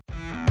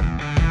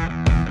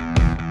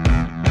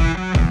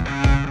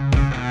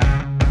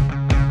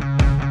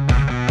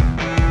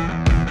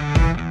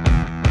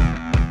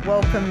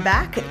welcome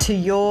back to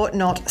You're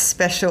Not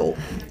Special.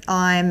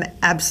 I'm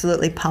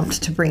absolutely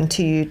pumped to bring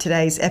to you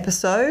today's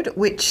episode,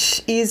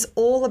 which is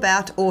all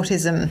about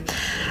autism,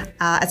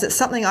 as it's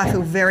something I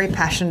feel very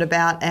passionate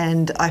about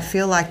and I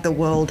feel like the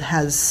world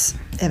has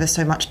ever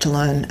so much to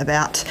learn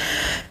about.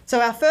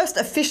 So our first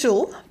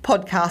official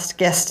podcast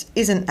guest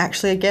isn't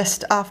actually a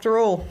guest after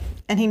all,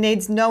 and he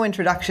needs no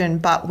introduction,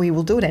 but we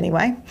will do it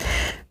anyway.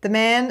 The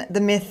man, the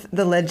myth,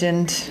 the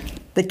legend,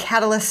 the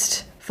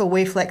catalyst for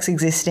WeFlex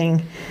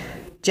existing,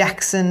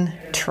 Jackson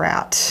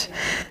Trout.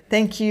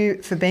 Thank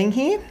you for being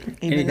here,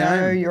 even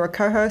though you're a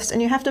co-host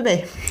and you have to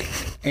be.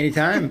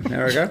 Anytime,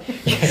 Erika.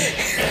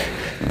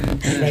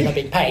 You may not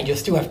be paid, you'll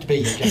still have to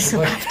be here. You still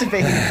have to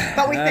be here.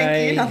 But we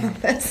thank you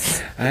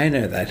nonetheless. I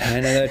know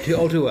that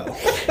all too well.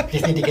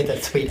 Just need to get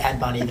that sweet ad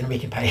money, then we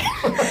can pay.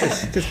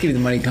 just give me the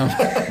money, Tom.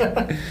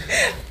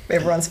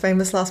 Everyone's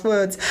famous last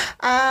words.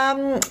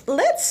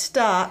 Let's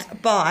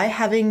start by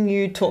having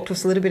you talk to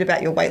us a little bit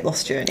about your weight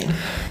loss journey.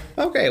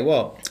 Okay,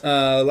 well,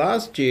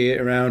 last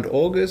year, around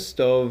August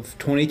of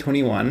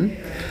 2021,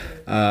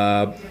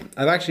 I've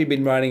actually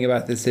been writing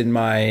about this in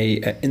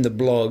the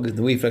blog,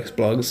 the WeFlex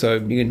blog, so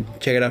you can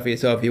check it out for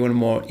yourself if you want a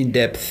more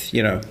in-depth,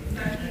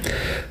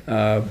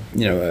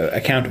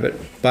 account of it.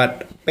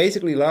 But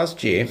basically,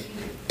 last year,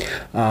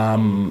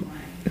 Tom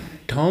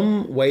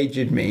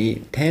wagered me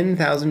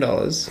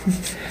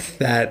 $10,000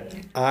 that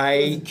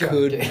I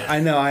could. I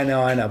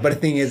know. But the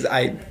thing is,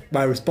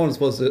 my response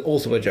was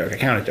also a joke, a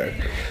counter joke.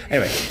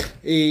 Anyway,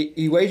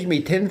 he wagered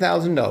me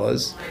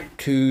 $10,000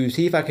 to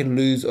see if I can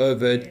lose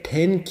over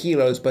 10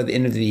 kilos by the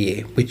end of the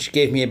year, which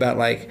gave me about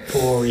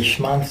 4-ish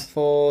months.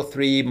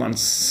 3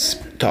 months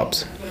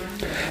tops.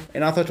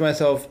 And I thought to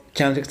myself,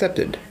 challenge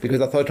accepted, because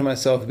I thought to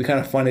myself, it'd be kind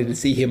of funny to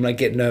see him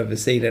get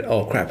nervous, see that,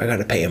 oh crap, I got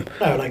to pay him.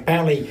 No,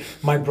 apparently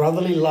my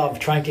brotherly love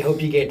trying to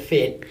help you get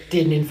fit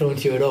didn't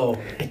influence you at all.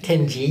 At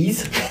 10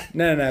 G's.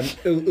 No.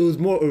 It was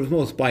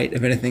more spite,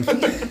 if anything.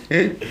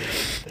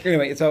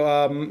 Anyway, so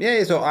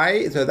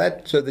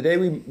the day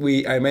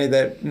I made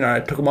that, I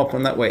took him up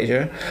on that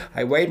wager.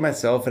 I weighed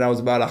myself and I was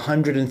about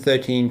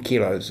 113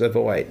 kilos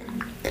overweight.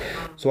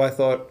 So I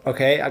thought,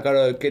 okay, I got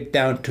to get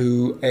down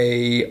to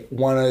a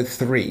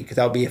 103 because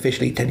that'll be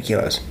officially 10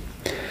 kilos.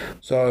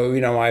 So,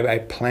 I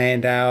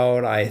planned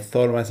out, I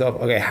thought to myself,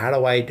 okay, how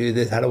do I do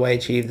this? How do I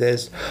achieve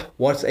this?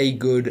 What's a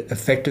good,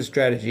 effective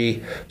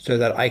strategy so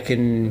that I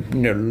can,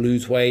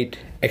 lose weight,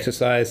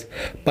 exercise,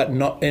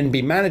 and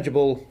be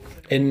manageable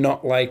and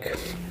not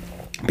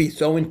be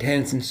so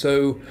intense and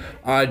so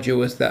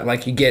arduous that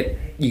you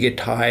get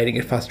tired and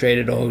get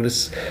frustrated or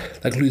just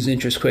lose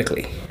interest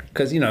quickly.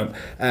 Because,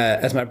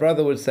 as my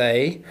brother would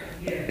say,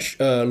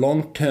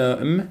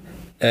 long-term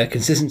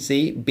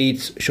consistency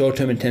beats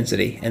short-term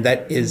intensity, and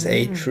that is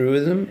a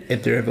truism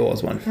if there ever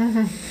was one.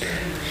 Mm-hmm.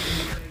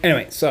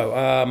 Anyway, so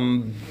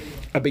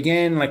I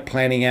began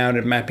planning out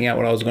and mapping out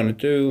what I was going to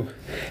do,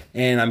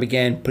 and I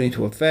began putting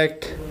into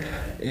effect.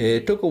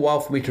 It took a while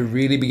for me to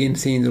really begin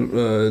seeing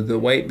the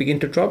weight begin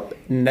to drop,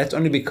 and that's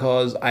only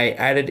because I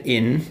added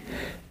in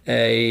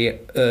a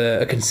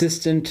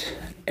consistent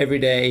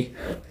everyday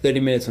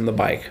 30 minutes on the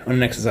bike, on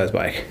an exercise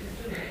bike.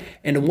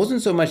 And it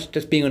wasn't so much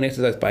just being on an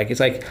exercise bike.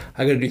 It's I got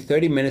to do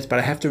 30 minutes, but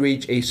I have to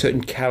reach a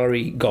certain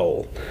calorie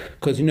goal.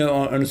 Because,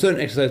 on a certain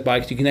exercise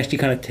bikes, you can actually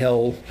kind of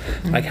tell,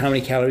 how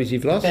many calories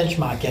you've lost.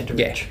 Benchmark you have to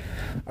reach.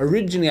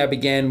 Originally, I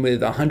began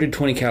with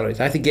 120 calories.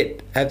 I have to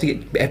get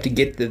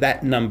to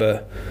that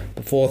number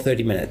before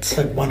 30 minutes.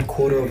 It's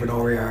 1/4 of an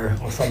Oreo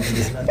or something,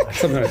 isn't it?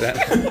 Something like that.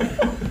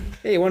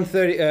 Yeah,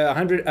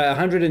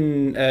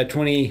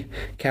 120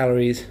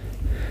 calories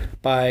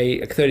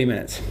by 30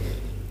 minutes.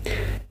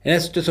 And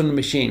that's just on the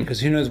machine, because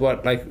who knows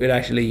what it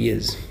actually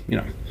is,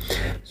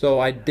 So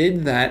I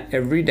did that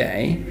every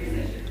day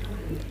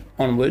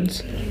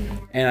onwards,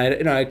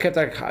 and I kept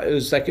it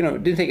was it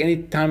didn't take any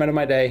time out of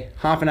my day.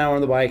 Half an hour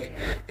on the bike,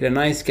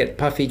 get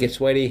puffy, get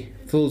sweaty,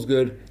 feels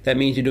good. That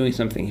means you're doing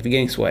something if you're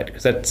getting sweat,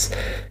 because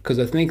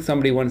I think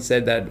somebody once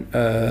said that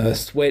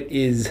sweat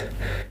is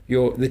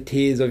the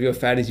tears of your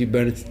fat as you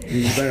burn it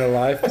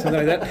alive,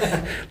 something like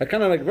that. I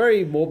kind of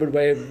very morbid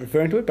way of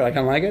referring to it, but I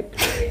kind of like it.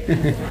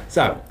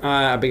 So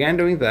I began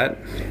doing that,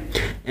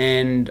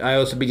 and I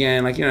also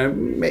began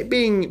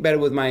being better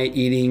with my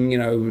eating,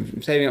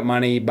 saving up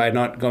money by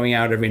not going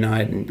out every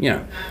night, and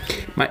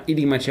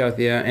eating much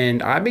healthier,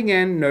 and I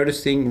began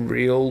noticing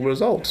real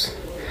results.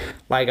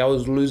 I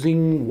was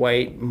losing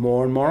weight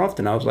more and more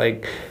often. I was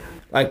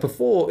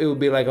before, it would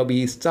be I'll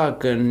be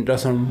stuck and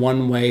just on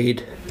one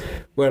weight,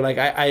 where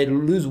I'd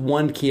lose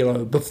 1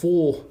 kilo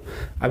before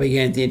I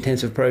began the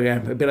intensive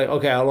program. It'd be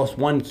okay, I lost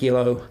 1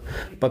 kilo,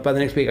 but by the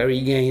next week I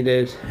regained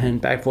it,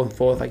 and back and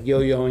forth,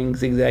 yo-yoing,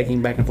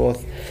 zigzagging back and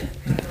forth.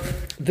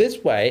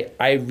 This way,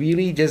 I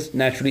really just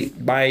naturally,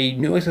 by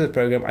new exercise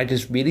program, I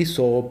just really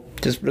saw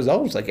just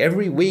results.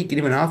 Every week and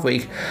even half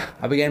week,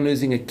 I began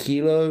losing a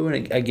kilo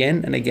and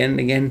again, and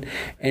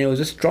it was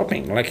just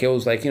dropping. It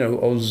was I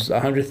was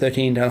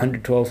 113 to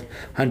 112,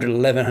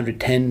 111,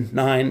 110,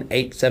 9,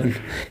 8, 7. It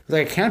was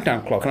like a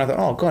countdown clock, and I thought,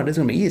 oh God, this is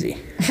going to be easy.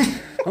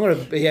 I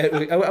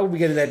will be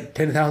getting that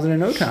 10,000 in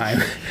no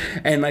time,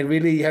 and like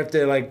really have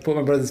to like put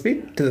my brother's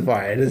feet to the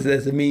fire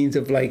as a means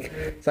of like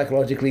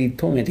psychologically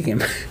tormenting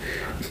him.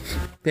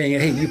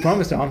 Saying, hey, you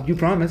promised, Tom, you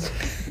promised.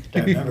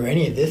 Don't remember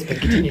any of this, but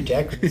continue,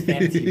 Jack, with this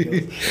fantasy of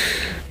yours.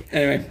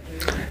 Anyway,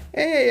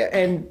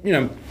 and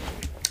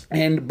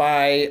and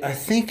by I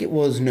think it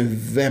was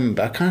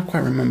November, I can't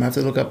quite remember. I have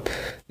to look up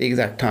the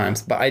exact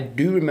times, but I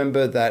do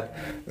remember that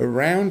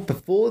around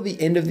before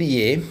the end of the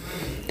year.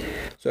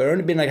 So it had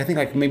only been I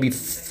think maybe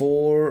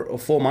 4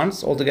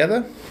 months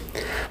altogether.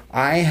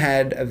 I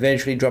had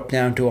eventually dropped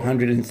down to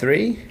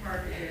 103.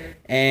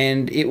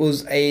 And it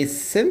was a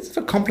sense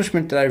of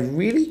accomplishment that I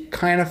really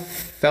kind of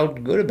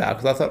felt good about,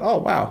 because I thought, oh,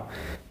 wow,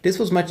 this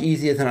was much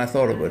easier than I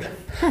thought it would.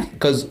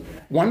 Because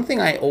one thing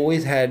I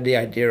always had the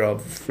idea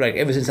of, like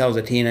ever since I was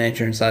a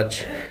teenager and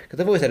such, because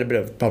I've always had a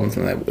bit of problems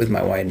with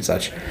my weight and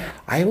such,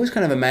 I always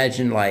kind of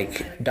imagined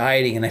like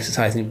dieting and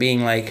exercising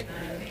being like,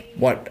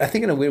 what I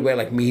think in a weird way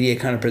like media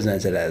kind of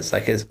presents it as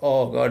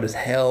oh god, it's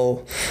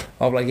hell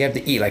of like you have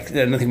to eat like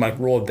nothing like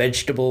raw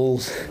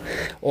vegetables,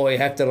 or you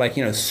have to like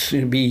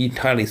be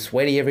entirely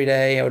sweaty every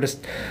day, or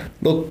just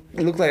it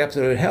looks like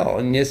absolute hell.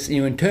 And yes,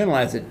 you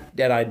internalize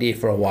that idea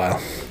for a while,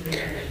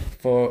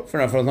 for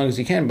as long as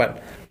you can.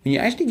 But when you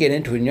actually get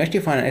into it and you actually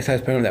find an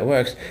exercise program that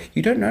works,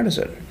 you don't notice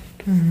it.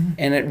 Mm-hmm.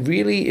 And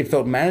it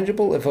felt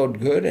manageable, it felt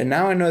good, and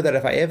now I know that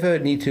if I ever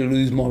need to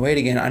lose more weight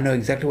again, I know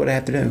exactly what I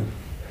have to do.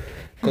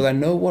 Because I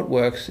know what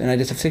works and I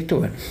just have to stick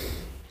to it.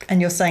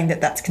 And you're saying that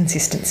that's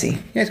consistency?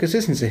 Yeah, it's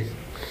consistency.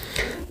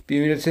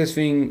 Just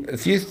doing a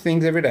few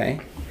things every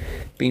day,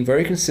 being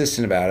very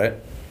consistent about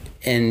it,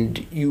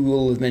 and you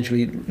will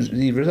eventually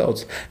see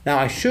results. Now,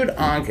 I should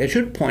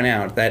point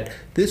out that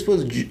this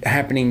was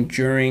happening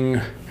during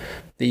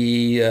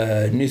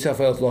the New South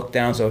Wales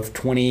lockdowns of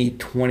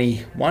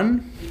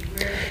 2021.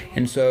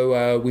 And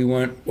so we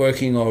weren't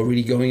working or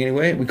really going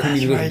anywhere. We couldn't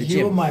even go to the gym.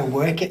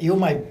 You were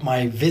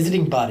my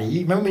visiting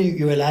buddy. Remember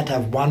you were allowed to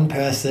have one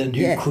person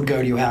who could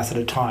go to your house at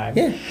a time.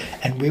 Yeah.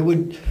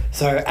 And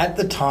so at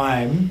the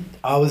time,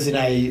 I was in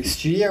a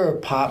studio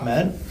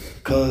apartment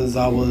because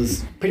I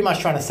was pretty much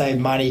trying to save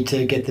money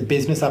to get the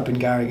business up and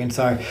going. And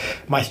so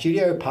my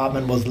studio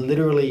apartment was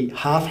literally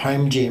half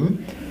home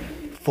gym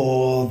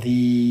for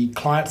the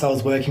clients I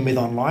was working with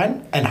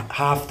online and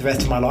half the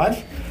rest of my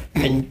life.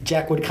 And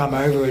Jack would come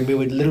over and we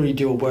would literally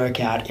do a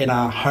workout in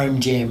our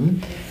home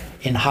gym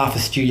in half a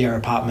studio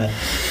apartment.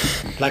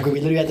 Like we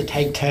literally had to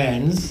take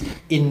turns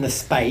in the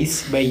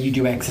space where you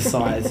do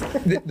exercise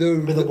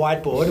with a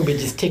whiteboard, and we'd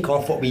just tick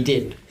off what we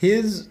did.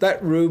 That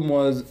room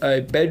was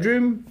a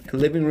bedroom, a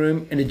living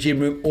room, and a gym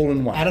room all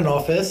in one. And an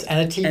office, and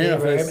a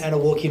TV room, and a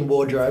walk-in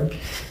wardrobe.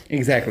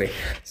 Exactly.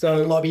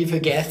 So a lobby for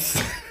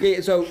guests.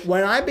 Yeah. So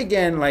when I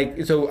began,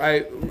 so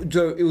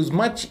it was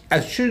much. I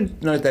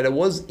should note that it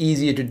was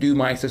easier to do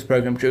my exercise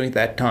program during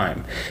that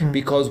time,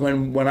 because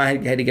when I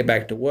had to get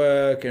back to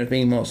work and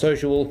being more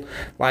social,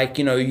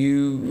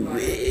 you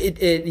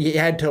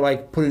had to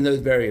like put in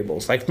those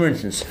variables. Like for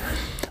instance,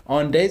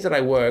 on days that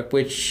I work,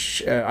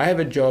 which I have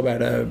a job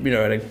at a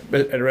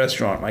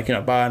restaurant,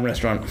 bar and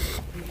restaurant.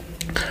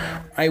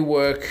 I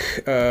work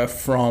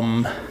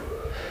from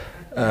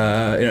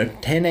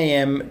 10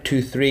 a.m.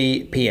 to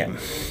 3 p.m.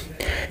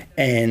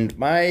 And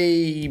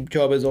my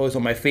job is always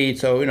on my feet,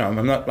 so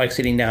I'm not like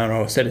sitting down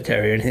or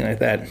sedentary or anything like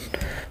that.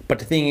 But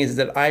the thing is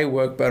that I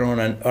work better on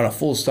a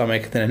full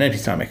stomach than an empty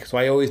stomach, so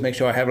I always make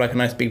sure I have like a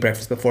nice big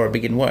breakfast before I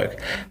begin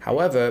work.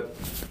 However,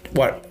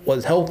 what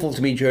was helpful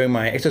to me during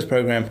my exercise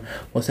program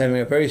was having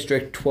a very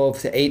strict 12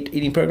 to 8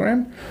 eating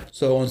program.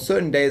 So on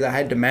certain days I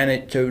had to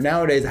manage. So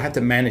nowadays I have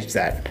to manage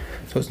that.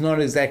 So it's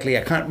not exactly,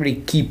 I can't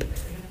really keep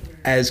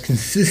as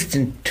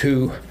consistent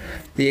to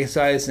the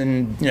exercise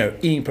and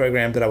eating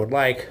program that I would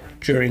like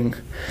during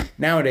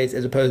nowadays,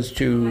 as opposed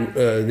to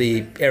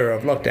the era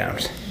of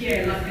lockdowns.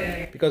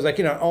 Because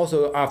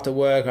also after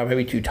work I'm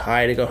maybe too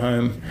tired to go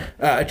home,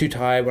 too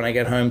tired when I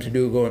get home to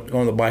go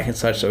on the bike and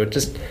such. So it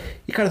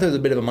kind of throws a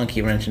bit of a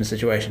monkey wrench in the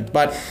situation.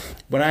 But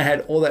when I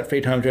had all that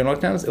free time during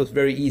lockdowns, it was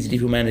very easy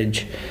to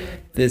manage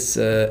this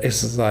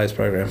exercise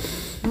program.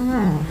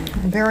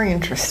 Very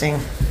interesting.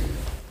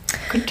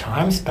 Good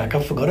times back.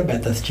 I forgot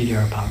about the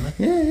studio apartment.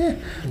 Yeah.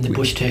 And the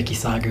bush turkey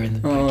saga in the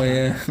backyard. Oh,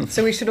 yeah.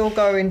 So we should all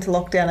go into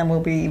lockdown and we'll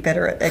be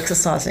better at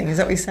exercising. Is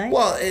that what you're saying?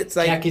 Well, it's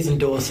like... Jack is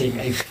endorsing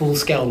a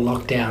full-scale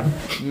lockdown.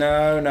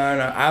 No.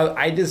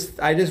 I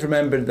just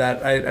remembered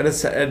that. I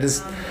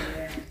just...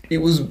 It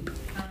was...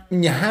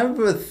 You have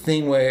a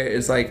thing where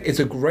it's like... It's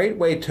a great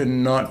way to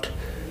not...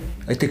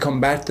 to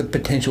combat the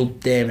potential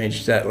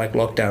damage that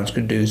lockdowns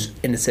could do,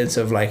 in the sense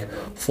of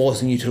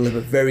forcing you to live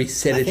a very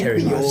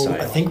sedentary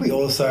lifestyle. I think we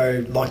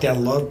also locked down. A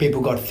lot of people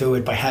got through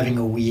it by having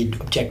a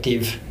weird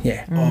objective,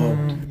 or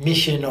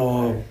mission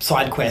or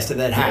side quest that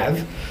they'd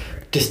have.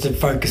 just to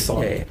focus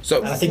on. Yeah. So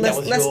and I think less,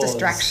 that was less yours.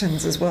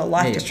 distractions as well,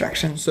 life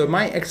distractions. So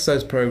my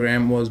exercise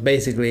program was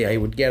basically I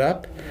would get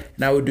up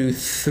and I would do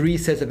 3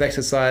 sets of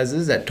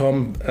exercises that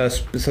Tom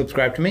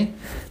prescribed to me.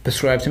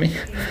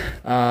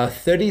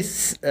 30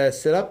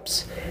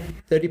 sit-ups,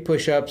 30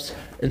 push-ups,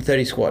 and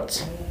 30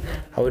 squats.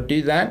 I would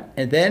do that,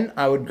 and then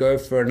I would go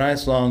for a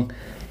nice long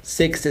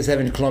 6 to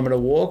 7 kilometer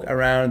walk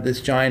around this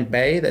giant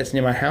bay that's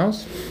near my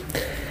house.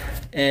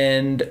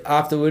 And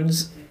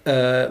afterwards,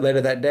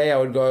 later that day, I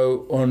would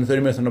go on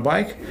 30 minutes on a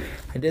bike.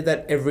 I did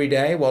that every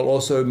day while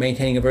also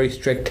maintaining a very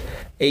strict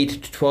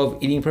 8 to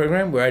 12 eating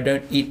program where I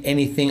don't eat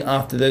anything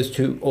after those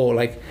 2, or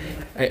like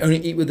I only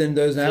eat within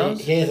those hours.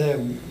 He has a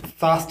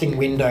fasting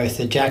window,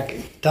 so Jack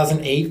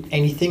doesn't eat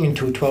anything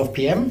until 12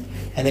 p.m.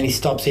 and then he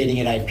stops eating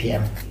at 8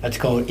 p.m. That's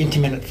called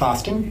intermittent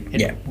fasting.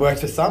 It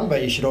works for some,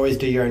 but you should always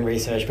do your own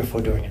research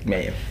before doing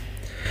it.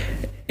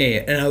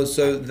 Yeah, and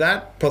so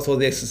that plus all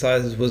the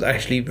exercises was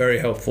actually very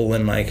helpful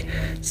in like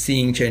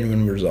seeing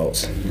genuine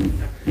results.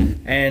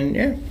 And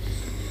yeah.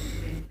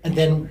 And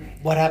then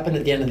what happened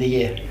at the end of the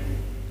year?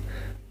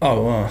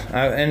 Oh, well,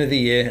 end of the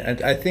year.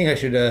 I think I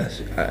should.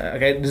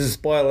 Okay, this is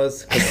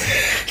spoilers.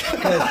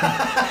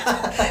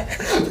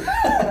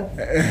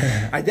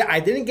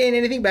 I didn't gain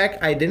anything back.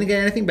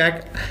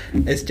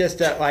 It's just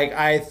that, like,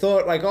 I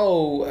thought, like,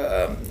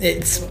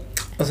 it's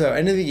also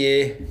end of the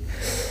year.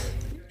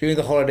 During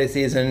the holiday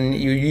season,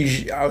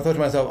 I thought to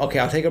myself, okay,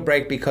 I'll take a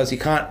break because you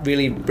can't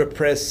really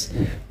repress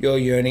your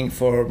yearning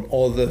for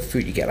all the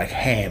food you get, like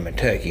ham and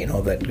turkey and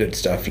all that good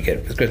stuff you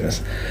get with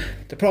Christmas.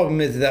 The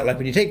problem is that, like,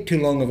 when you take too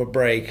long of a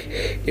break,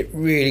 it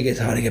really gets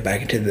hard to get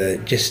back into the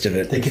gist of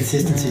it. The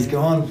consistency's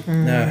gone.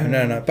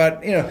 No.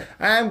 But,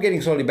 I am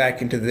getting slowly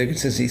back into the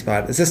consistency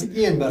part. It's just...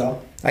 Yeah, better.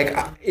 Like,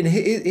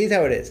 here's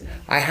how it is.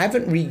 I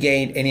haven't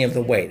regained any of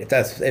the weight, if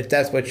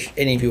that's what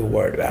any of you are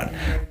worried about.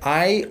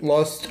 I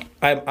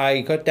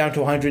got down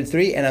to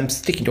 103, and I'm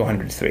sticking to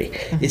 103.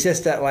 It's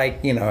just that, like,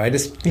 You've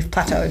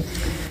plateaued.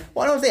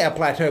 Well, I don't think I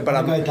plateaued, but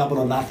I'm going double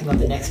or nothing on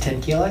the next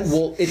 10 kilos.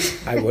 Well,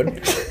 I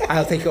would.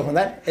 I'll take you up on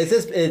that.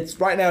 It's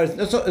right now. It's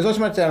not so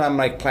much that I'm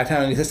like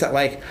plateauing. It's just that,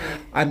 like,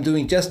 I'm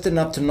doing just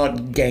enough to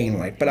not gain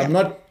weight, but I'm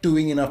not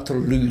doing enough to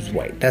lose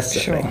weight. That's the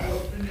thing.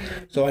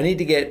 So I need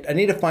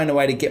to find a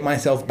way to get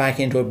myself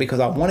back into it because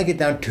I want to get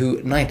down to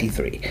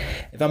 93.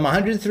 If I'm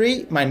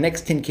 103, my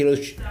next 10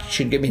 kilos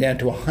should get me down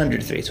to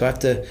 103. So I have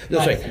to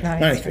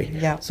 93.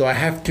 Yeah. So I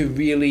have to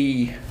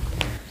really,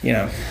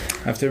 I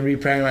have to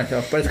reprogram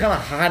myself. But it's kind of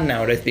hard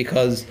nowadays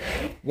because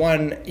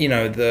one,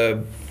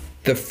 the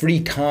free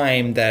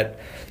time that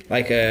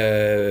like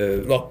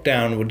a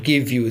lockdown would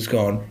give you is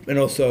gone, and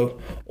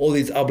also all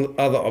these other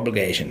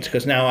obligations.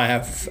 Because now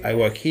I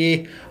work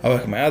here, I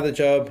work at my other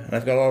job, and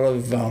I've got a lot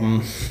of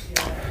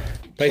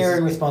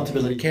Carrying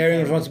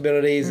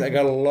responsibilities. I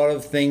got a lot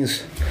of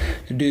things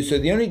to do. So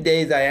the only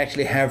days I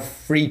actually have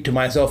free to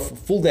myself,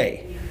 full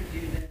day,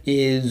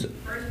 is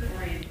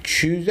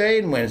Tuesday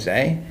and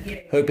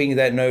Wednesday, hoping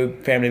that no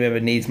family member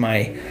needs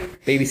my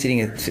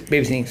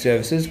babysitting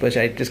services, which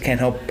I just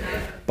can't help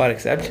but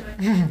accept,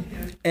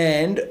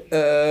 and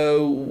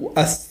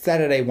a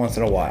Saturday once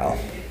in a while,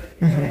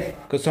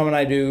 because Tom and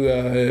I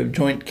do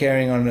joint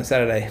caring on a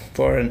Saturday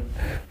for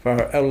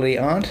our elderly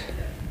aunt.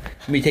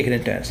 We take it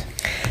in turns.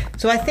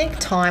 So I think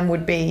time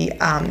would be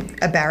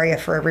a barrier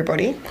for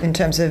everybody in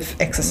terms of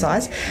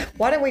exercise.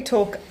 Why don't we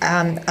talk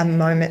a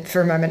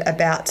moment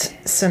about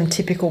some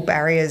typical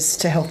barriers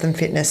to health and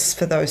fitness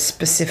for those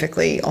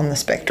specifically on the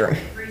spectrum?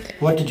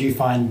 What did you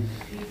find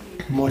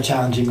more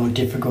challenging or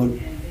difficult?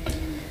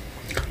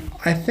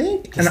 I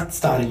think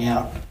starting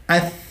out. I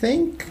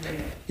think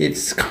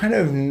it's kind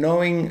of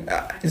knowing.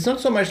 It's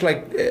not so much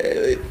like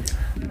I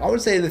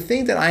would say the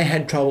thing that I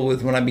had trouble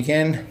with when I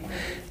began.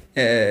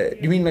 Do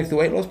you mean like the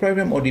weight loss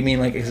program, or do you mean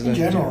like exercise in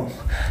general?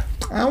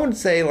 I would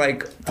say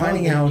like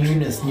finding out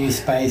newness, new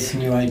space,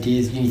 new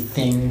ideas, new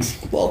things.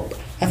 Well,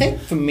 I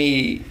think for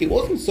me, it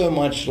wasn't so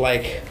much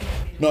like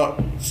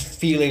not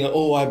feeling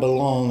I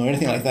belong or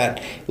anything like that.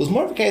 It was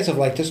more of a case of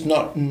like just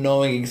not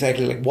knowing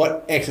exactly like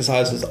what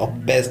exercises are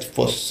best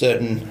for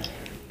certain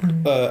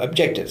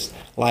objectives.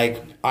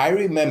 Like I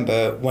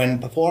remember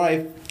before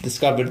I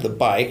discovered the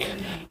bike,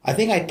 I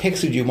think I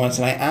texted you once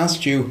and I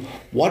asked you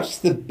what's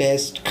the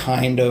best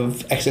kind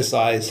of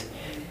exercise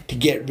to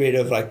get rid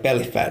of like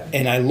belly fat,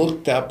 and I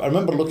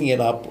remember looking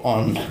it up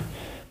on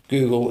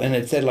Google, and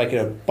it said like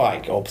a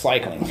bike or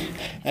cycling.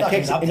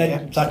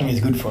 Cycling is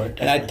good for it.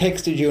 And I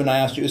texted you and I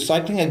asked you, is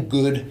cycling a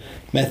good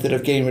method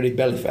of getting rid of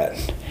belly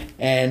fat?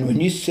 And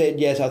when you said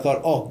yes, I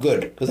thought, oh,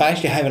 good, because I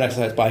actually have an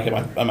exercise bike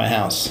at my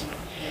house.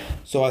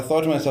 So I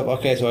thought to myself,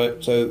 okay, so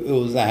it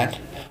was that.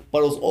 But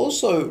it was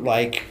also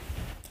like,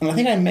 and I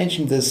think I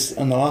mentioned this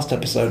in the last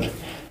episode,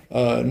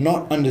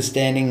 not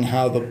understanding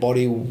how the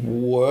body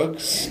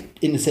works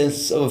in the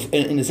sense of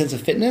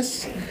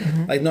fitness,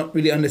 like not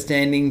really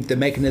understanding the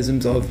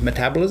mechanisms of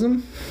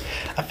metabolism.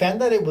 I found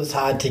that it was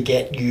hard to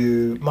get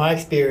you. My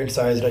experience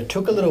though is that it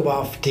took a little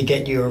while to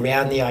get you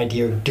around the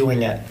idea of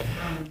doing it.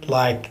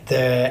 Like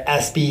the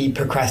Aspie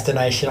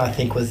procrastination, I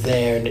think, was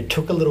there, and it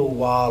took a little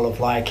while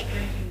of like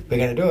we're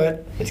going to do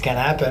it. It's going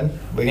to happen.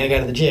 We're going to go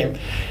to the gym.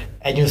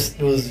 And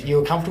you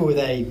were comfortable with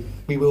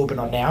we will, but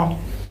not now.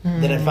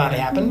 Then it finally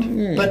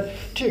happened. But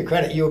to your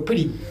credit, you were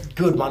pretty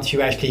good once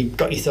you actually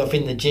got yourself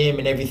in the gym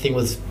and everything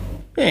was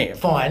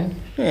fine.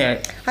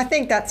 Yeah. I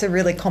think that's a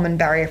really common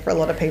barrier for a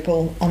lot of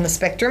people on the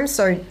spectrum.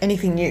 So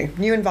anything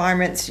new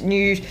environments,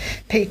 new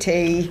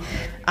PT.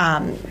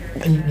 And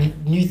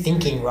new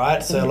thinking,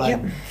 right? So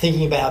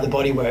thinking about how the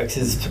body works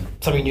is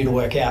something new to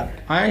work out.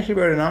 I actually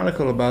wrote an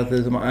article about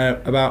this,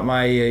 about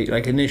my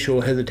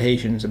initial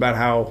hesitations, about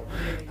how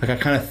I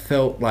kind of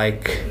felt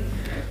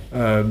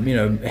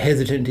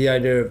hesitant to the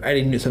idea of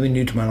adding something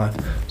new to my life.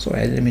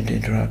 Sorry, I didn't mean to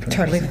interrupt.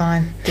 Totally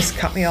fine. Just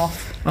cut me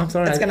off. I'm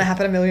sorry. It's going to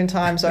happen a million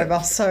times over.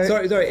 So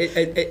sorry.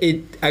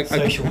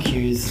 Social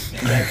cues.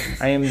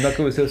 I am not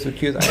good with social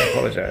cues. I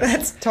apologize.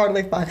 That's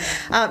totally fine.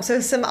 So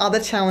some other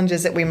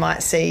challenges that we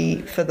might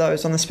see for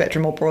those on the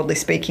spectrum, more broadly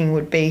speaking,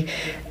 would be,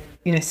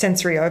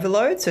 sensory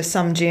overload. So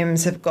some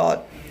gyms have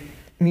got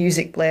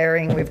music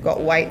blaring, we've got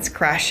weights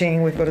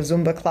crashing, we've got a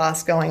Zumba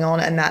class going on,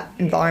 and that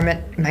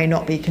environment may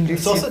not be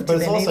conducive to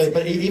their needs.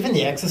 But even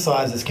the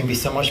exercises can be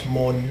so much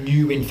more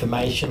new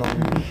information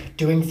on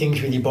doing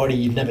things with your body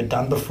you've never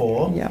done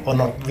before or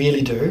not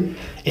really do.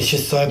 It's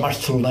just so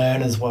much to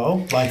learn as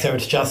well. So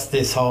it's just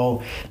this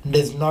whole,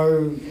 there's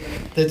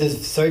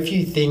so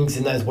few things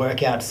in those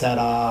workouts that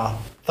are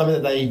something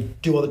that they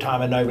do all the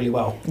time and know really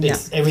well.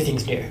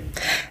 Everything's new.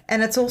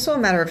 And it's also a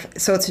matter of,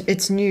 so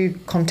it's new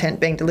content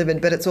being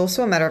delivered, but it's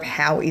also a matter of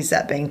how is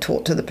that being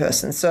taught to the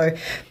person. So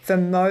for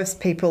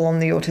most people on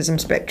the autism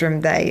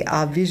spectrum, they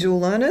are visual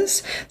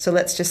learners. So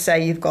let's just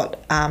say you've got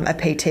a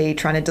PT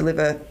trying to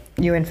deliver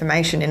new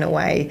information in a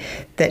way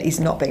that is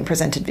not being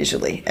presented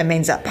visually. It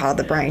means that part of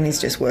the brain is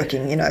just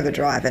working in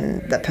overdrive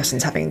and that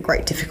person's having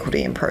great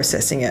difficulty in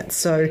processing it.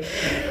 So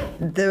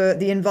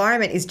the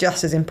environment is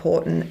just as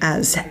important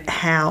as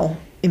how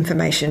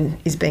information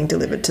is being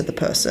delivered to the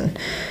person.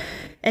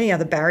 Any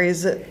other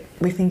barriers that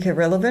we think are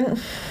relevant?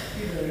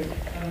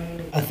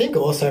 I think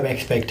also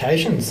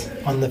expectations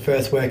on the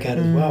first workout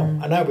as well.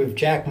 I know with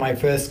Jack, my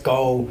first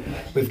goal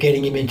with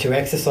getting him into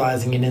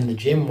exercising and in the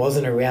gym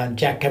wasn't around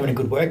Jack having a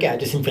good workout,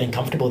 just him feeling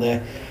comfortable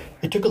there.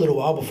 It took a little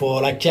while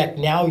before, Jack,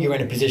 now you're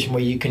in a position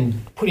where you can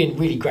put in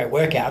really great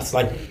workouts,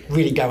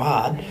 really go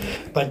hard,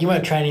 but you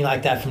weren't training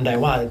like that from day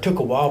one. It took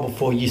a while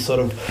before you sort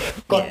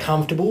of got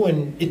comfortable,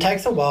 and it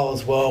takes a while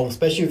as well,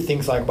 especially with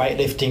things like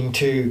weightlifting,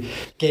 to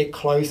get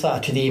closer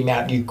to the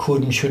amount you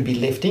could and should be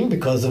lifting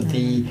because of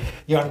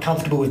you're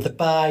uncomfortable with the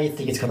bar, you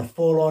think it's going to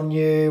fall on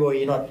you, or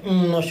you're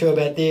not sure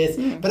about this.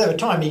 But over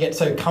time, you get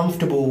so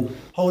comfortable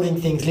holding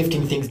things,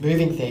 lifting things,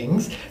 moving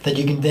things, that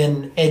you can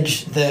then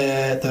edge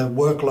the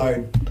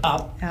workload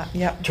up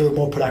to a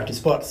more productive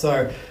spot.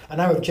 So I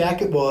know with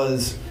Jack, it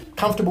was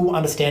comfortable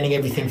understanding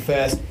everything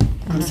first,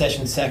 good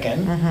session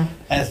second. And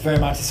it's very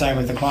much the same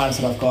with the clients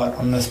that I've got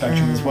on the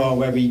spectrum as well,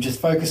 where we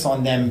just focus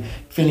on them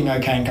feeling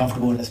okay and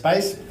comfortable in the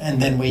space,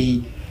 and then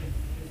we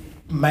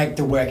make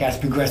the workouts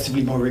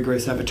progressively more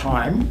rigorous over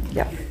time.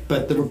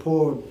 But the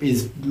rapport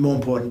is more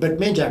important. But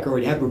me and Jack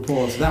already had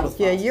rapport, so that was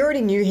fun. Yeah, you already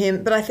knew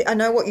him, but I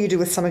know what you do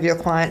with some of your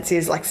clients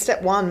is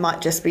step one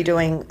might just be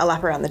doing a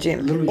lap around the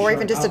gym, or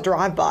even just a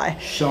drive-by.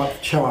 Show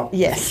up.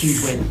 Yes.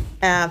 Huge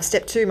win.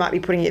 Step two might be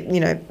putting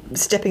it,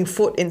 stepping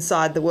foot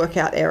inside the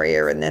workout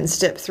area, and then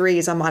step three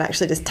is I might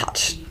actually just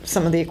touch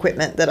some of the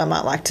equipment that I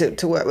might like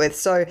to work with.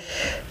 So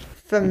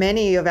for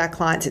many of our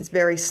clients, it's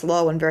very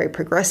slow and very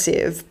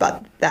progressive,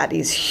 but that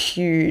is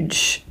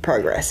huge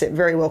progress. It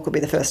very well could be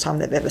the first time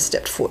they've ever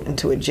stepped foot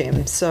into a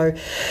gym. So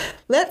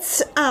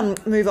let's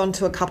move on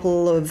to a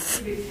couple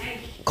of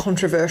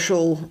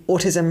controversial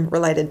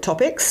autism-related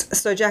topics.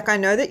 So, Jack, I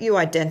know that you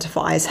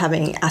identify as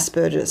having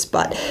Asperger's,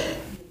 but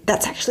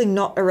that's actually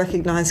not a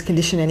recognised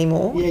condition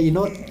anymore. Yeah, you're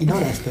not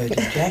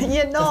Asperger's, Jack.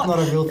 You're not. That's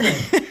not a real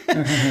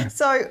thing.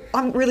 So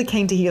I'm really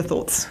keen to hear your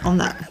thoughts on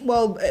that.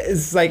 Well,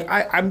 it's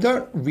I'm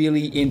not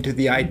really into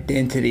the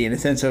identity in the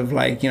sense of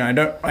I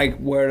don't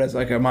wear it as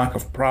a mark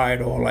of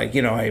pride, or I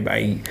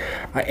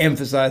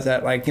emphasize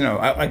that it's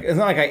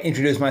not like I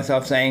introduce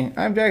myself saying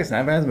I'm Jackson, I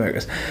have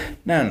Asperger's.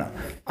 No.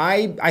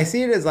 I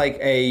see it as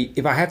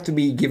if I have to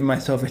be giving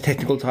myself a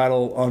technical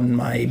title on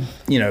my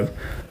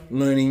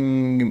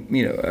learning,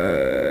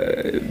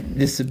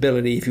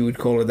 disability, if you would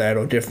call it that,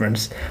 or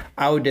difference,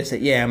 I would just say,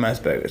 I'm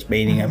Asperger's,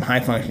 meaning I'm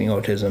high-functioning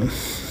autism.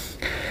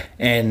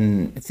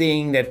 And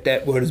seeing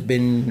that word has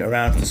been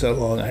around for so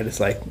long, I just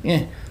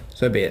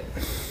so be it.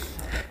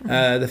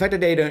 The fact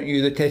that they don't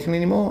use it technically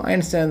anymore, I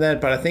understand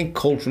that, but I think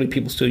culturally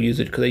people still use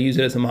it because they use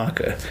it as a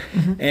marker.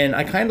 And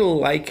I kind of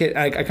like it,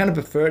 I kind of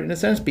prefer it in a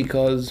sense,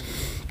 because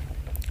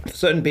for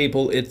certain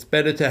people it's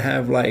better to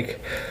have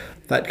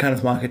that kind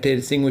of marker to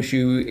distinguish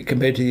you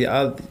compared to the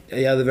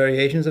other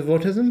variations of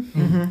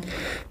autism.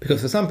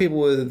 Because for some people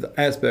with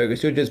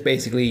Asperger's, you're just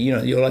basically,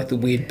 you're like the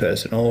weird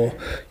person, or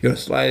you're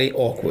slightly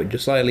awkward, you're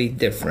slightly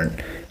different,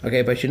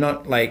 okay, but you're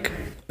not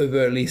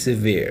overtly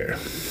severe.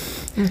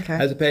 Okay.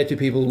 as opposed to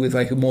people with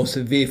like more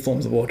severe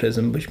forms of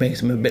autism, which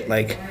makes them a bit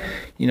like,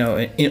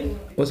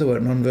 what's the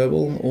word,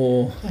 non-verbal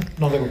or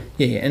Non-verbal.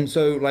 yeah. And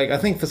so like I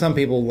think for some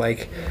people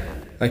like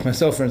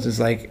myself, for instance,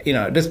 like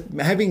just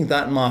having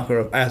that marker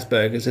of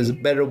Asperger's is a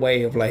better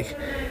way of like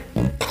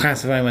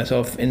classifying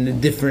myself in a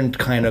different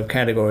kind of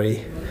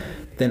category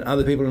than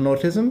other people in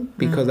autism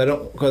because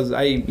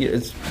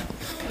it's.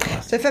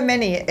 So for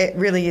many, it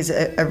really is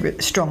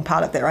a strong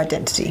part of their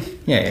identity.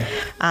 Yeah.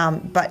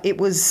 But it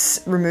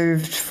was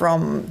removed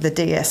from the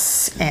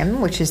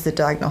DSM, which is the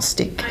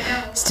Diagnostic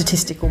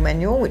Statistical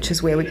Manual, which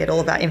is where we get all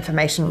of our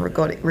information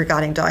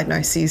regarding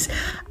diagnoses,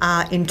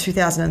 in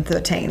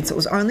 2013. So it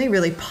was only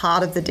really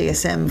part of the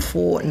DSM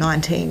for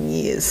 19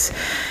 years.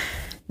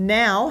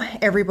 Now,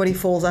 everybody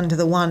falls under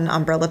the one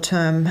umbrella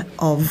term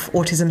of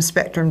autism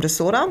spectrum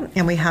disorder,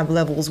 and we have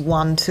levels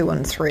 1, 2,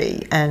 and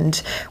 3.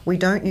 And we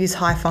don't use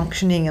high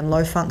functioning and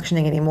low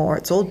functioning anymore.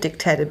 It's all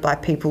dictated by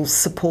people's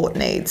support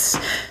needs.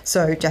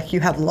 So, Jack,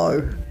 you have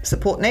low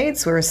support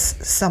needs, whereas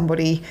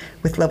somebody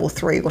with level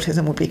 3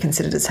 autism would be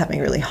considered as having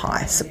really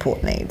high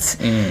support needs.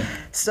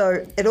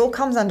 So it all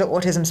comes under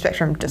autism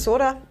spectrum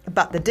disorder,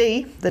 but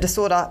the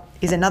disorder,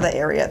 is another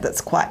area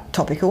that's quite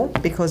topical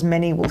because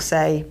many will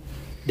say,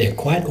 they're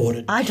quite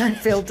ordered. I don't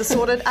feel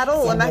disordered at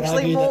all. I'm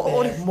actually more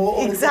ordered.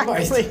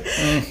 Exactly.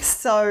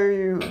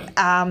 So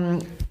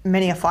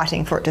many are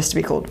fighting for it just to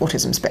be called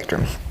autism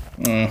spectrum.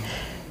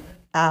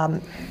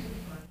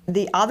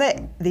 The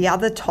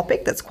other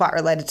topic that's quite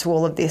related to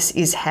all of this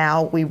is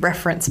how we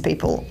reference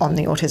people on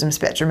the autism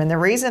spectrum. And the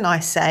reason I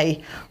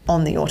say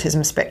on the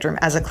autism spectrum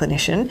as a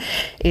clinician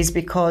is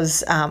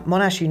because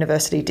Monash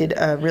University did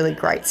a really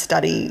great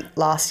study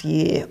last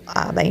year.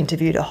 They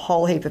interviewed a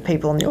whole heap of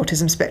people on the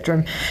autism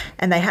spectrum,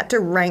 and they had to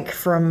rank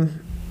from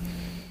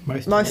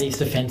most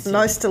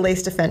to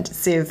least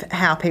offensive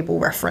how people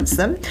reference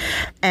them.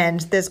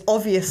 And there's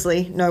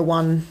obviously no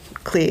one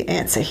clear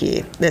answer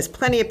here. There's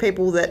plenty of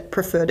people that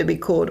prefer to be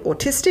called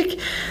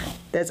autistic.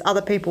 There's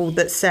other people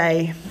that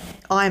say,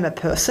 I'm a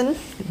person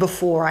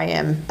before I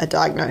am a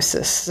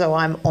diagnosis. So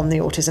I'm on the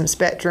autism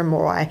spectrum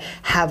or I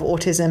have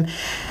autism.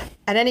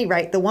 At any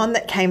rate, the one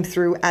that came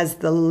through as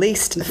the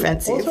least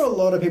offensive. Also a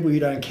lot of people who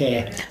don't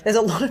care. There's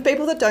a lot of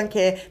people that don't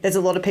care. There's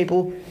a lot of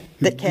people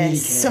that care really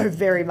so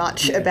very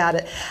much about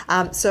it.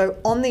 So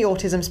on the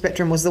autism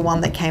spectrum was the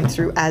one that came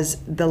through as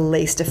the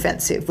least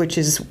offensive, which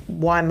is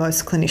why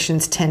most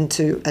clinicians tend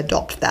to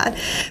adopt that.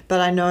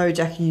 But I know,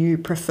 Jack, you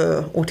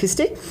prefer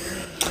autistic.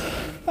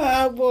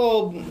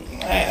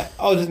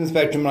 Autism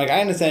spectrum, like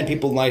I understand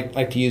people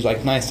like to use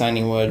like nice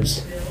sounding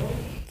words.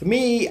 For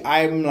me,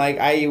 I'm like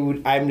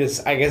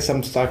I guess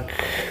I'm stuck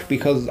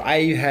because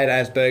I had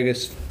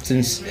Asperger's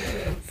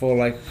for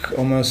like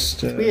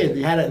almost. It's weird.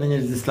 You had it and then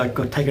it just like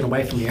got taken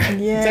away from you.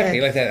 Yeah.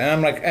 Exactly like that, and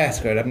I'm like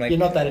Asperger. I'm like you're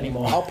not that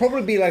anymore. I'll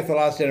probably be like the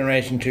last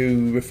generation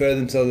to refer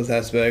themselves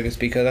as Asperger's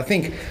because I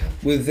think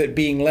with it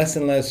being less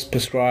and less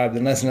prescribed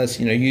and less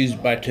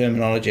used by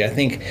terminology, I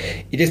think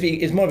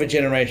it's more of a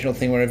generational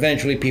thing where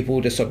eventually people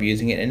will just stop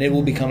using it and it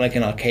will become like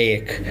an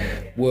archaic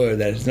word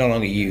that is no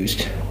longer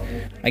used.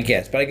 I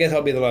guess, but I guess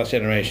I'll be the last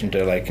generation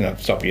to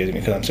stop using it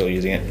because I'm still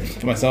using it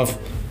for myself.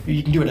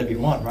 You can do whatever you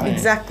want, right?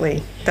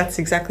 Exactly. That's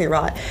exactly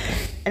right.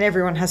 And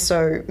everyone has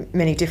so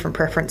many different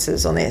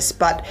preferences on this,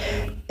 but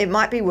it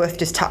might be worth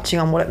just touching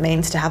on what it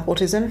means to have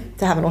autism,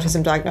 to have an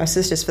autism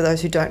diagnosis, just for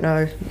those who don't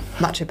know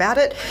much about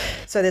it.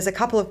 So there's a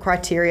couple of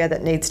criteria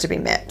that needs to be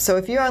met. So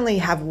if you only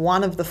have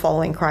one of the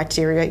following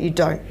criteria, you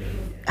don't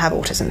have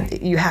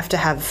autism. You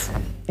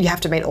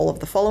have to meet all of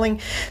the following.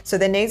 So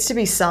there needs to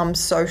be some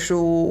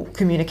social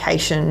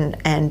communication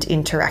and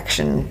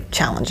interaction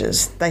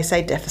challenges. They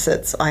say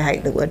deficits. I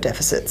hate the word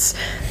deficits.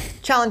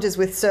 Challenges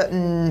with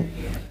certain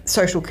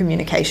social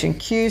communication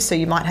cues. So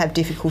you might have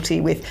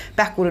difficulty with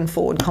backward and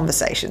forward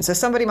conversation. So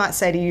somebody might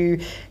say to you,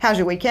 how's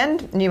your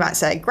weekend? And you might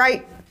say,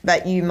 great,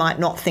 but you might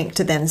not think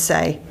to then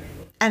say,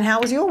 and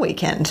how was your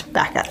weekend,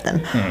 back at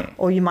them?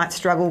 Or you might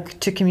struggle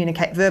to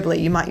communicate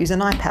verbally. You might use an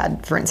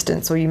iPad, for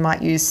instance, or you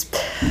might use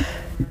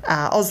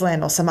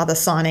Auslan or some other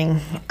signing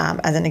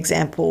as an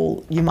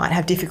example. You might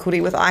have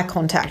difficulty with eye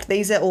contact.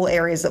 These are all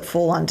areas that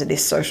fall under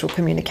this social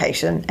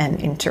communication and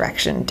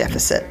interaction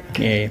deficit.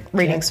 Yeah.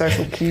 Reading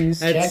social cues.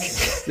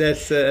 That's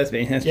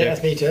me.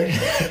 That's me too.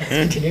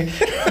 Continue.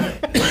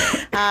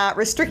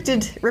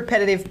 Restricted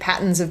repetitive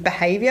patterns of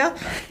behaviour,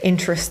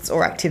 interests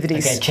or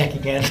activities. Okay, check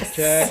again.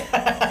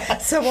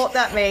 Check. So what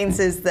that means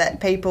is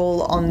that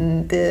people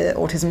on the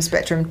autism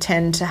spectrum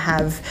tend to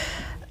have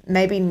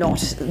maybe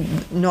not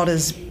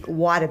as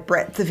wide a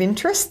breadth of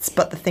interests,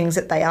 but the things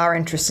that they are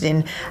interested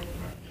in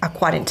are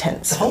quite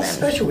intense. The whole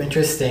special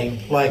interest thing,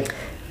 like,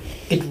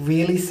 it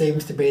really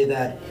seems to be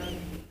that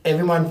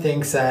everyone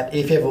thinks that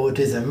if you have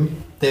autism,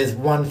 there's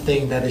one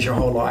thing that is your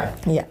whole life.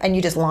 Yeah, and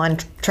you just line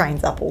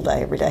trains up all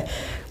day, every day,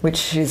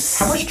 which is...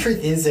 How much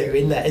truth is there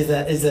in that?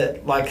 Is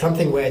it like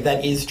something where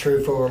that is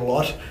true for a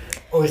lot,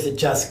 or is it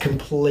just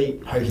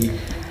complete hokey?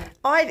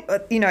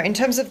 In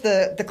terms of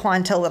the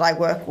clientele that I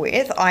work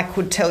with, I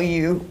could tell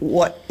you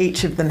what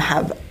each of them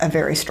have a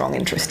very strong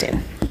interest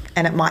in.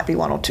 and it might be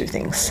one or two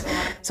things.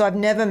 So I've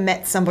never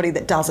met somebody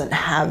that doesn't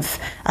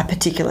have a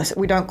particular,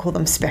 we don't call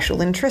them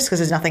special interests because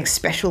there's nothing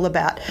special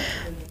about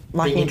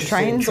liking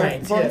trains, for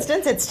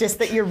instance. It's just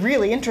that you're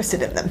really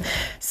interested in them.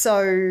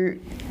 So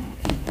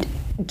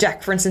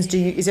Jack, for instance,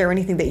 is there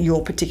anything that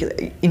you're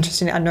particularly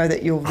interested in? I know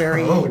that you're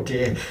very... Oh,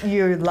 dear.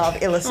 You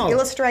love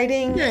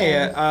illustrating.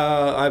 Yeah.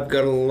 I've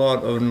got a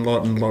lot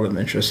of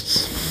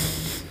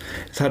interests.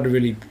 It's hard to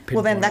really pinpoint.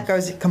 Well, then that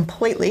goes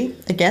completely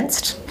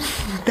against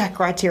that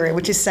criteria,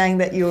 which is saying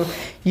that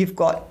you've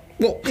got...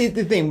 Well, it's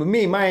the thing with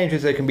me, my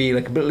interests can be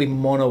like completely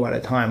mono at a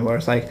time, where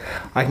it's like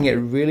I can get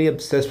really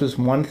obsessed with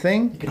one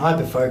thing. You can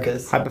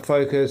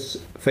hyperfocus,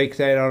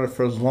 fixate on it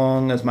for as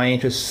long as my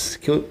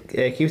interest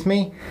keeps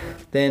me,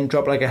 then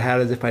drop like a hat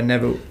as if I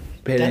never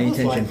paid any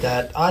attention. Like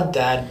that. Our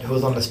dad, who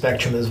was on the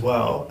spectrum as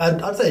well,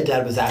 I'd say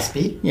Dad was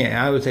Aspie.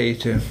 Yeah, I would say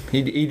too.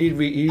 He did.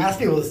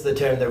 Aspie was the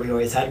term that we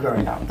always had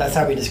growing up. That's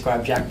how we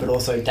described Jack, but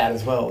also Dad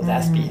as well was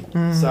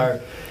Aspie.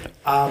 So.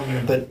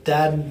 But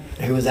Dad,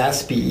 who was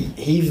Aspie,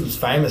 he was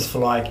famous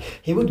for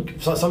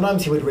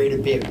sometimes he would read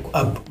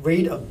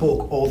a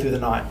book all through the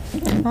night.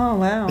 Oh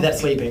wow! Without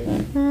sleeping,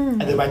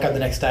 and then wake up the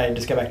next day and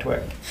just go back to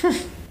work.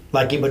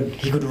 Like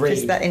he could read.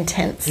 Just that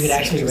intense. He could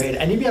actually read,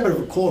 and he'd be able to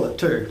recall it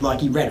too. Like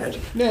he read it.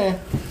 Yeah.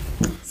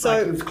 So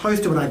it was close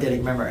to an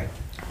eidetic memory.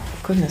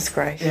 Goodness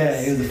gracious. Yeah,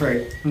 he was a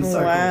freak. It was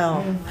so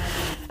wow. cool.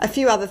 A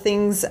few other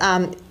things.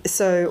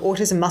 So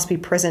autism must be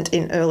present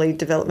in early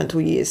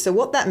developmental years. So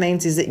what that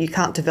means is that you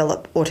can't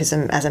develop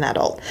autism as an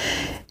adult.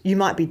 You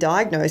might be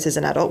diagnosed as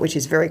an adult, which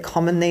is very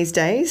common these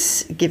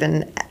days,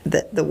 given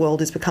that the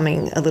world is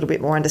becoming a little bit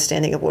more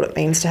understanding of what it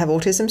means to have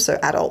autism. So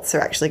adults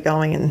are actually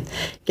going and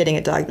getting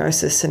a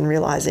diagnosis and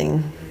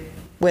realising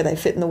where they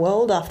fit in the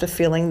world after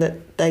feeling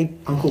that they...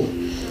 Uncle.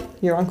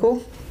 Your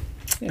uncle?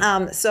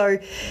 Yeah. So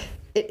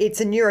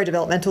it's a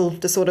neurodevelopmental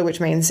disorder,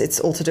 which means it's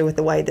all to do with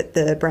the way that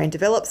the brain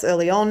develops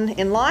early on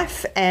in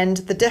life, and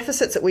the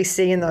deficits that we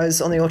see in those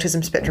on the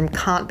autism spectrum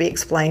can't be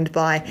explained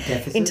by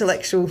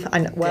intellectual...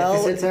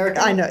 Deficits,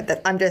 Erika? I know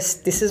that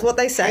this is what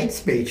they say. Hate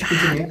speech.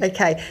 Continue.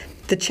 Okay.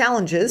 The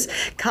challenges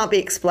can't be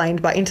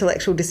explained by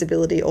intellectual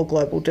disability or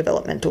global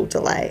developmental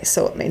delay.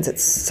 So it means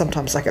it's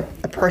sometimes like a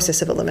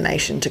process of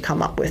elimination to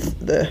come up with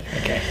the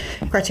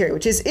criteria,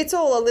 which is, it's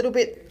all a little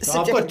bit...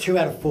 So I've got 2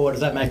 out of 4.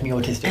 Does that make me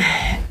autistic?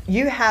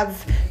 You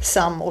have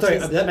some autism. Sorry,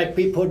 does that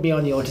put me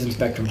on the autism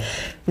spectrum?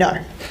 No.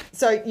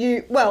 So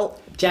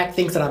Jack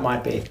thinks that I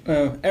might be.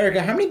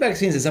 Erika, how many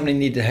vaccines does somebody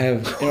need to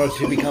have in order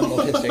to become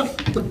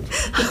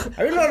autistic?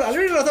 I really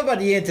don't know about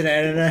the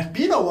internet.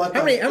 You know what?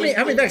 How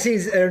many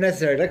vaccines are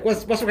necessary? Like,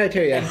 what's the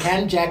criteria? And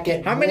can Jack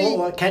get how many?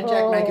 Can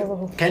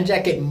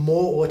Jack get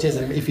more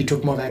autism if he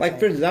took more vaccines? Like,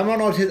 for instance, I'm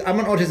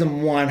on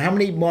autism 1. How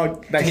many more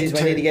vaccines do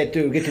I need to get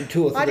to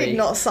 2 or 3? I did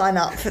not sign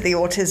up for the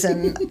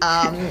autism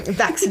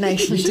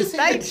vaccination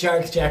debate.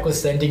 Jokes Jack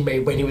was sending me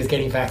when he was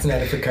getting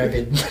vaccinated for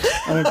COVID.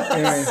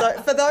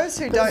 So for those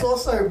who don't...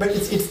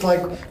 It's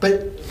like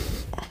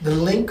the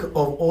link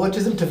of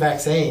autism to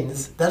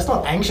vaccines, that's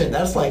not ancient,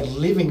 that's like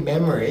living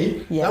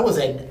memory. Yeah. That was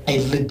a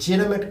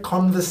legitimate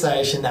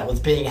conversation that was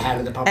being had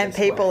in the public and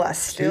people square. Are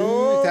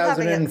still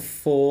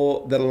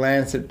 2004, The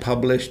Lancet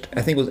published,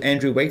 I think it was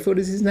Andrew Wakefield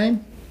is his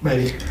name?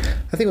 Maybe.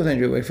 I think it was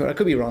Andrew Wakefield. I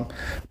could be wrong,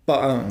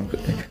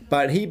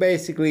 but he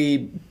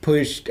basically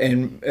pushed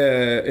and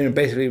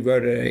basically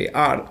wrote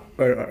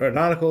an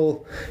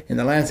article in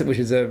the Lancet, which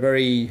is a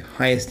very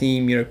high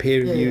esteemed,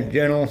 peer-reviewed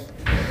journal.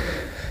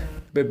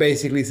 But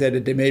basically said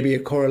that there may be a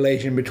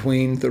correlation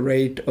between the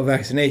rate of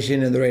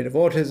vaccination and the rate of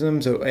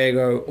autism. So,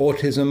 ergo,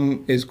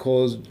 autism is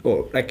caused,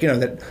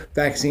 that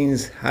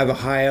vaccines have a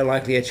higher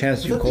likely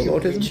chance to cause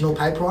autism. Original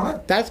paper on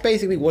it. That's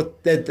basically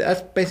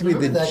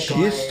the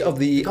gist of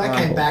the. The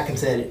guy came back and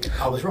said,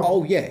 "I was wrong."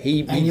 Oh yeah,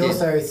 he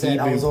also said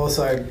I was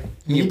also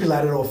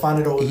manipulated or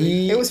funded or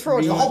it was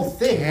fraud. The whole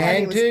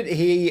thing.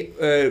 He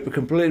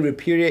completely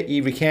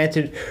repudiated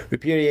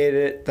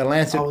the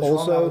Lancet I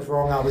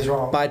was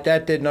wrong. But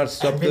that did not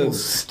stop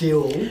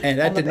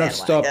that did not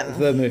stop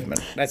the movement.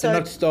 That did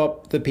not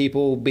stop the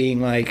people being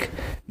like,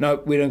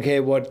 no, we don't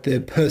care what the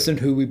person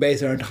who we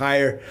base our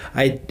entire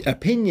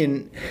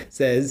opinion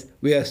says.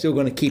 We are still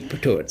going to keep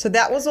to it. So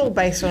that was all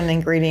based on an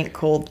ingredient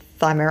called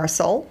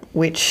thimerosal,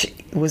 which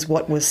was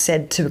what was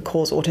said to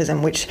cause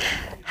autism, which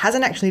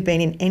hasn't actually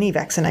been in any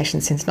vaccination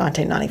since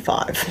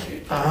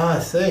 1995. Ah, I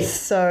see.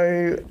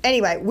 So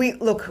anyway, we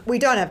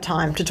don't have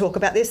time to talk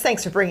about this.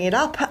 Thanks for bringing it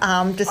up.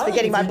 Just for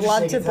getting my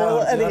blood to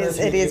boil.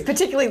 It is,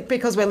 particularly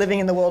because we're living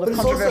in the world of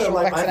controversial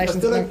vaccinations. I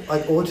feel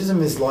like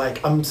autism is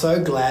I'm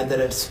so glad that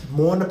it's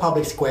more in the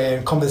public square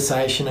and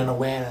conversation and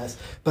awareness,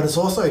 but it's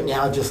also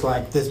now just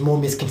there's more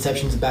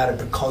misconceptions about it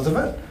because of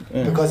it,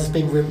 because it's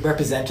being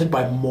represented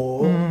by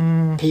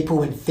more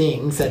people and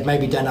things that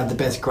maybe don't have the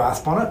best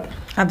grasp on it.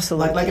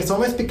 Absolutely. Like it's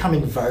almost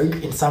becoming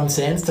vogue in some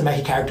sense to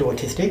make a character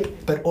autistic,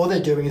 but all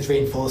they're doing is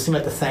reinforcing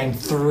like the same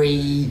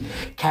 3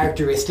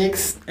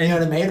 characteristics. You know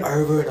what I mean?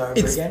 Over and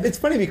over again. It's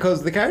funny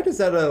because the characters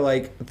that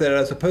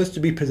are supposed to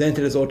be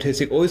presented as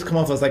autistic always come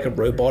off as like a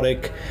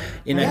robotic,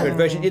 inaccurate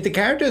version. It's the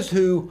characters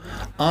who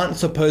aren't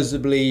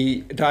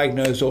supposedly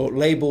diagnosed or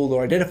labeled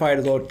or identified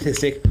as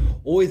autistic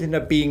always end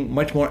up being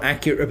much more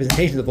accurate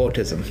representations of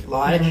autism.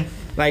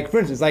 Like, for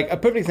instance, like a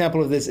perfect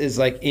example of this is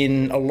like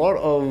in a lot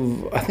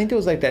of, I think there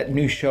was like that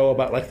new show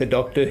about like the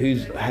doctor who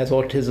has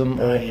autism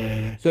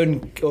or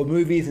certain or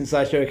movies and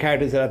such, there are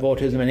characters that have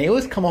autism, and they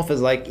always come off as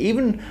like,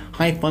 even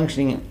high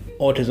functioning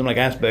autism like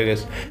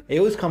Asperger's, they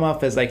always come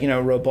off as like,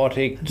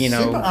 robotic,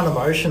 super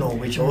unemotional,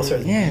 which also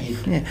is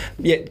weird.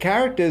 Yet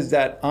characters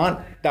that aren't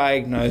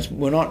diagnosed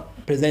were not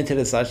presented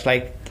as such,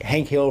 like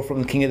Hank Hill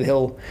from the King of the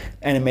Hill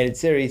animated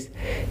series.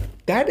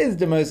 That is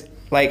the most,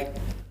 like,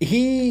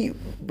 he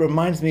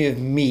reminds me of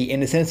me in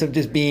the sense of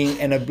just being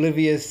an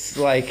oblivious,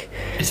 like...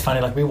 It's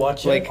funny, like we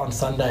watch it on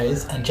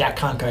Sundays and Jack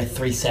can't go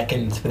 3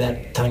 seconds without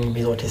telling him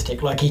he's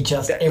autistic. Like he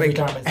just, every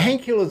time it's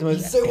Hank Hill is the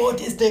most... He's so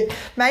autistic.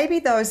 Maybe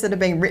those that are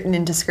being written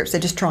into scripts,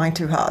 they're just trying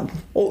too hard.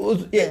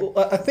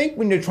 I think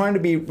when you're trying to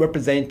be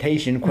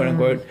representation, quote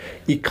unquote,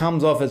 it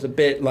comes off as a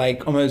bit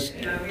like almost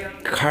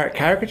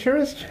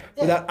caricaturist,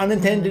 without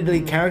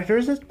unintendedly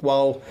caricaturist,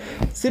 while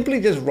simply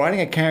just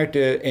writing a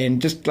character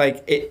and just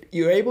like it,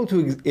 you're able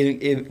to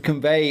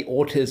convey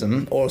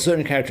autism or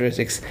certain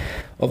characteristics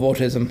of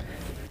autism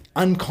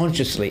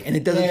unconsciously, and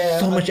it does it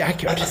so much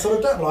accurate. I sort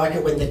of don't like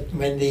it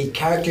when the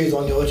character is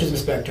on the autism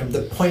spectrum.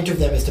 The point of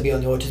them is to be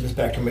on the autism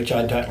spectrum, which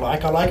I don't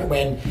like. I like it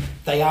when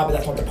they are, but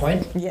that's not the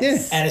point.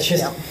 Yes. And it's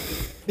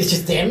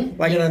just them.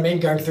 Like, you know what I mean,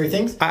 going through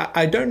things.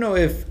 I don't know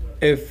if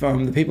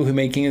the people who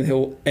made King of the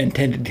Hill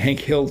intended Hank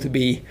Hill to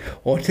be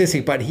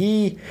autistic, but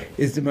he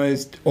is the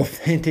most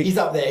authentic. He's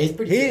up there. He's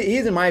pretty good. He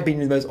is, in my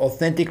opinion, the most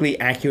authentically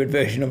accurate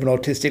version of an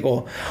autistic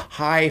or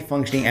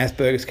high-functioning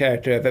Asperger's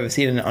character I've ever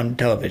seen on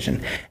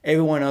television.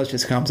 Everyone else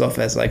just comes off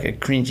as like a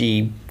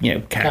cringy,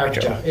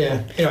 caricature.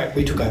 Yeah. Anyway,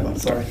 we took over.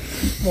 Sorry.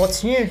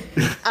 What's new?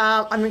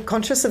 I'm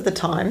conscious of the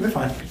time. We're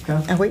fine.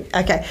 Go. Are we?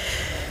 Okay.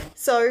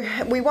 So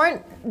we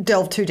won't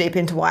delve too deep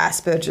into why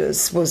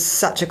Asperger's was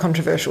such a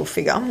controversial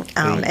figure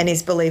and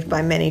is believed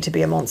by many to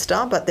be a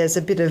monster, but there's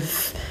a bit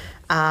of...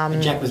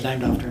 Jack was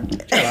named after him.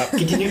 Shut up.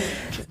 Continue.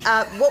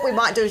 What we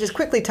might do is just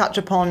quickly touch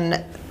upon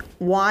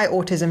why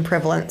autism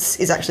prevalence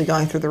is actually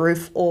going through the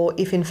roof, or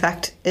if in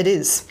fact it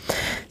is.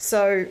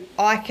 So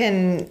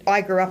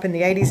I grew up in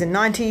the 80s and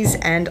 90s,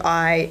 and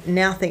I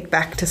now think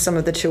back to some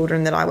of the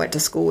children that I went to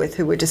school with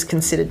who were just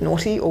considered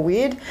naughty or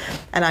weird,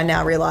 and I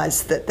now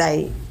realise that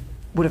they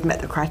would have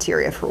met the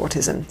criteria for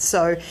autism.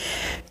 So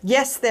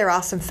yes, there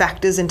are some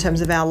factors in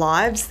terms of our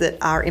lives that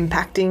are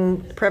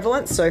impacting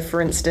prevalence. So for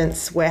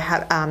instance,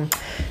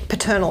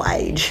 paternal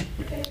age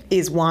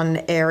is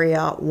one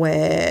area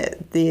where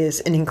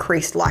there's an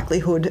increased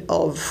likelihood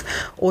of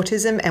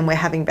autism, and we're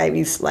having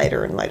babies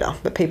later and later.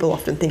 But people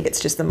often think it's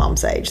just the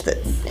mum's age that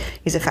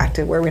is a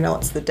factor, where we know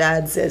it's the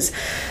dad's. There's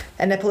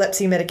an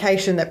epilepsy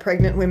medication that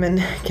pregnant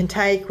women can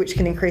take, which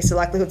can increase the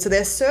likelihood. So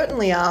there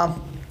certainly are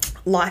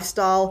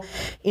lifestyle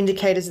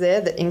indicators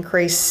there that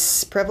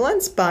increase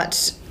prevalence,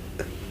 but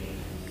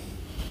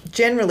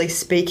generally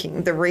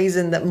speaking, the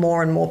reason that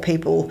more and more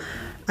people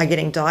are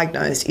getting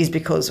diagnosed is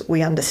because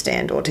we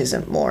understand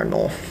autism more and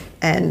more.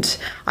 And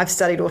I've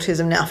studied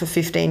autism now for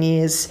 15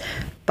 years,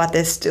 but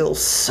there's still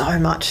so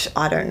much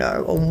I don't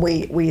know, and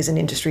we as an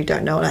industry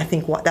don't know. And I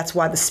think that's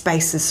why the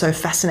space is so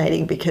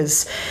fascinating,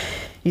 because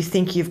you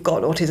think you've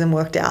got autism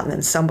worked out, and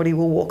then somebody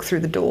will walk through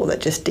the door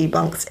that just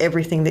debunks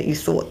everything that you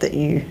thought that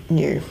you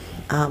knew.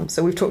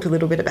 So we've talked a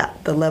little bit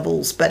about the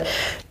levels, but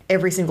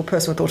every single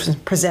person with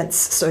autism presents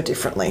so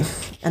differently,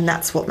 and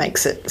that's what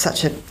makes it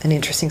such an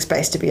interesting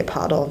space to be a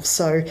part of.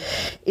 So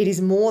it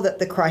is more that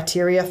the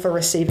criteria for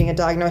receiving a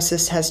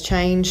diagnosis has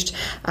changed.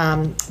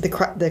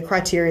 The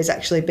criteria has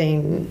actually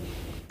been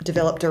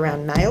developed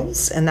around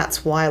males, and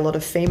that's why a lot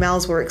of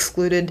females were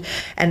excluded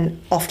and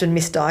often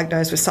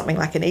misdiagnosed with something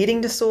like an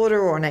eating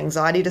disorder or an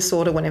anxiety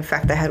disorder, when in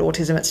fact they had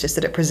autism. It's just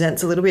that it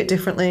presents a little bit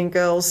differently in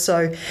girls.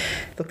 So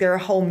look, there are a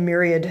whole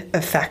myriad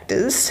of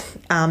factors,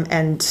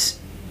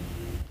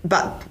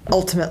 but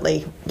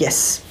ultimately,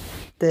 yes,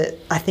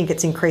 I think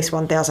it's increased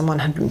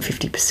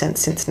 1,150%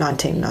 since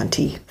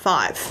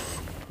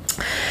 1995.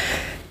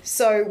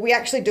 So we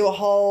actually do a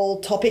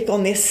whole topic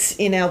on this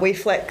in our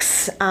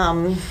WeFlex.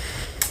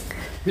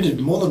 We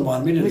did more than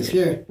one. We did a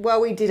few. Well,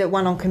 we did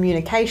one on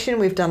communication.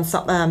 We've done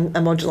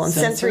a module on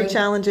sensory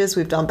challenges.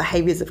 We've done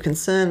behaviours of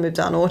concern. We've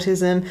done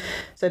autism.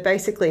 So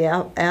basically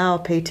our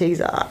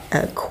PTs are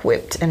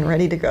equipped and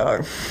ready to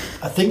go.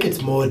 I think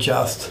it's more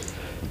just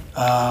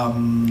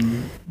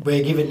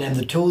we're giving them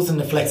the tools and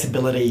the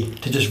flexibility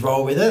to just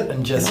roll with it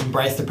and just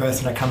embrace the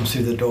person that comes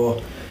through the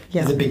door.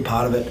 Yeah. Is a big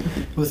part of it.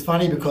 It was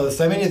funny because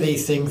so many of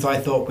these things I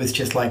thought was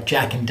just like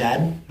Jack and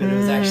Dad, but it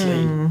was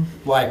actually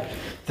like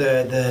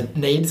the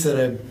needs that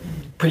are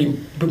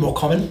bit more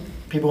common,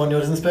 people on the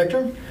autism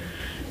spectrum.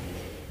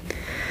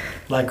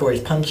 like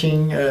always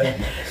punching,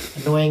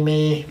 annoying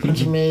me,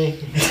 punching me.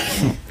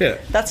 Yeah.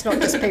 That's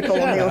not just people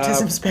on the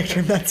autism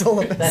spectrum, that's all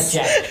of us. That's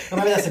Jack. Or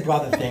maybe that's a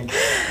brother thing.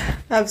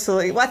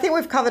 Absolutely. Well, I think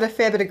we've covered a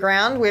fair bit of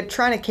ground. We're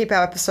trying to keep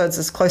our episodes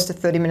as close to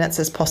 30 minutes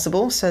as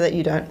possible so that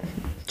you don't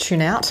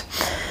tune out.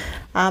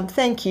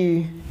 Thank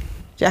you,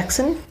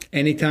 Jackson.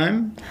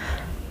 Anytime.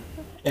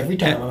 Every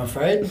time, I'm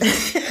afraid.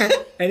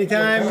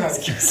 Anytime.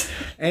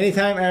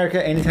 Anytime,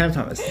 Erika. Anytime,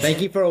 Thomas. Thank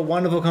you for a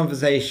wonderful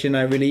conversation.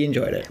 I really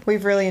enjoyed it.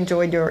 We've really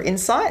enjoyed your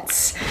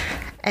insights.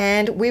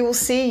 And we will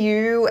see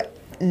you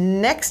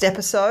next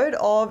episode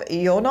of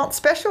You're Not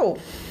Special.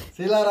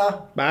 See you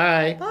later.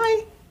 Bye.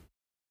 Bye.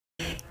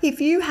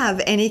 If you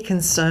have any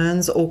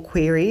concerns or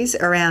queries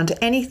around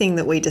anything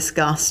that we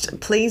discussed,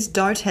 please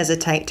don't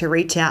hesitate to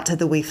reach out to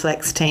the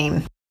WeFlex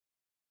team.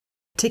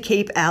 To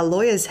keep our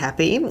lawyers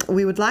happy,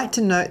 we would like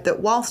to note that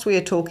whilst we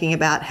are talking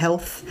about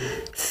health,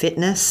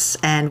 fitness,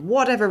 and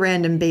whatever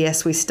random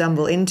BS we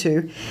stumble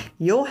into,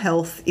 your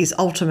health is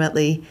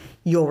ultimately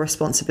your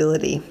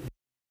responsibility.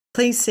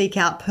 Please seek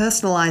out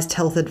personalised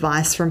health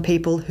advice from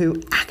people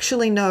who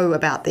actually know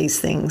about these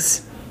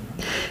things.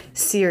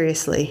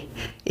 Seriously,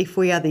 if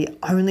we are the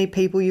only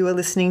people you are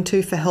listening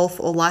to for health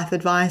or life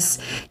advice,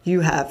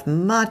 you have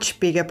much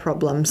bigger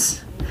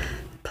problems.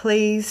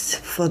 Please,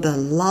 for the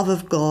love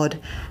of God,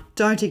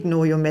 don't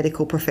ignore your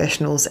medical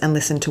professionals and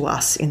listen to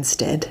us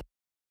instead.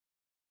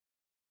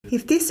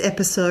 If this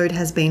episode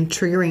has been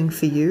triggering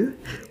for you,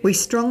 we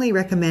strongly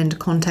recommend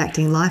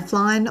contacting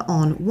Lifeline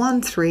on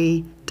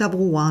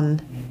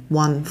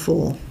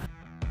 131114.